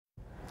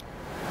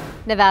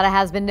Nevada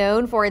has been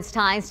known for its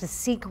ties to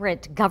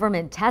secret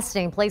government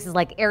testing. Places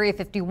like Area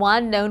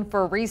 51 known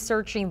for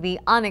researching the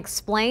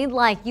unexplained,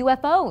 like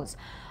UFOs.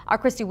 Our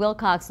Christy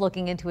Wilcox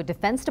looking into a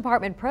Defense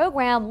Department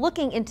program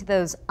looking into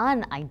those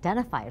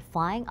unidentified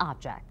flying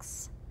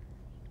objects.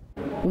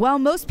 While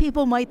most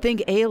people might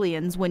think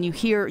aliens when you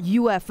hear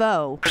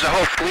UFO, there's a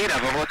whole fleet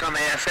of them. Look on the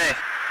ASA.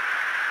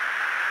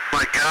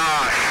 My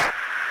gosh.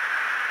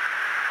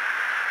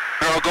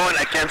 They're all going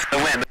against the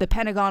wind. The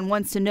Pentagon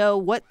wants to know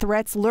what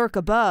threats lurk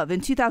above.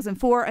 In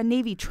 2004, a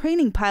Navy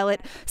training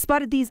pilot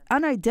spotted these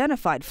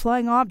unidentified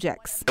flying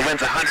objects. The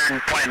wind's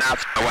 120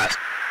 knots from the west.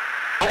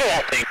 Look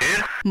at that thing,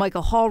 dude.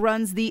 Michael Hall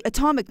runs the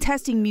Atomic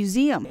Testing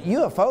Museum.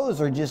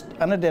 UFOs are just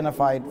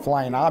unidentified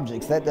flying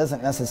objects. That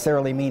doesn't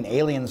necessarily mean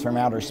aliens from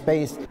outer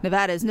space.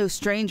 Nevada is no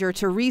stranger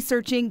to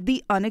researching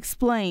the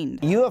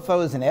unexplained.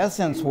 UFOs, in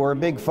essence, were a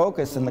big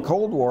focus in the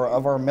Cold War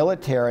of our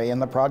military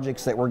and the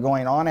projects that were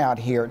going on out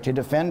here to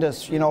defend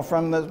us,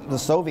 from the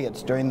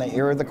Soviets during the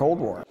era of the Cold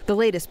War. The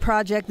latest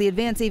project, the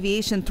Advanced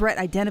Aviation Threat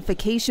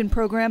Identification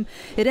Program,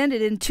 it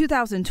ended in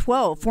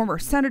 2012. Former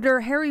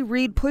Senator Harry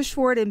Reid pushed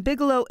for it, and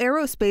Bigelow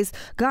Aerospace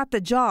got the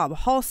job.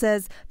 Hall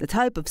says the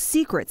type of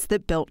secrets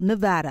that built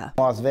Nevada.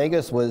 Las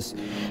Vegas was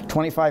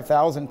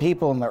 25,000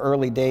 people in the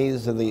early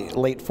days of the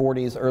late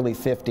 40s, early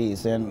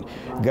 50s, and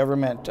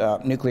government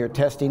nuclear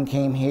testing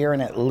came here,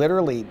 and it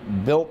literally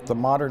built the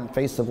modern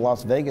face of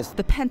Las Vegas.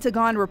 The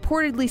Pentagon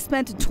reportedly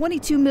spent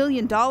 $22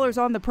 million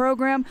on the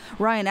program.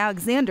 Ryan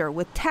Alexander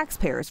with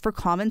Taxpayers for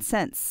Common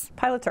Sense.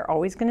 Pilots are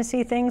always going to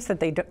see things that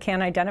they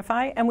can't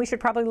identify, and we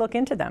should probably look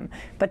into them.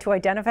 But to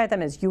identify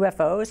them as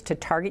UFOs, to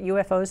target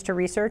UFOs to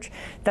research,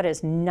 that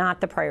is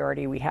not the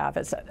priority we have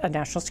as a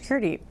national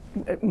security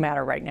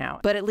matter right now.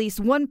 But at least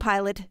one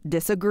pilot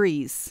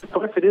disagrees.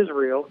 What if it is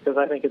real? Because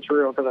I think it's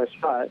real because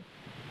I saw it.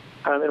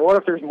 And what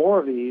if there's more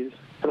of these?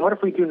 And what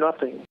if we do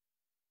nothing?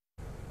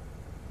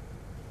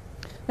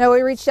 Now,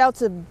 we reached out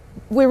to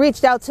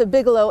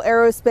Bigelow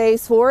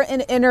Aerospace for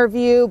an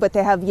interview, but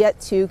they have yet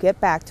to get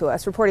back to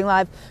us. Reporting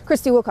live,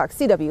 Christy Wilcox,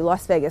 CW,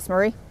 Las Vegas.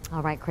 Marie.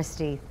 All right,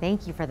 Christy,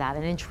 thank you for that.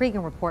 An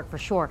intriguing report for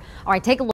sure. All right, take a look.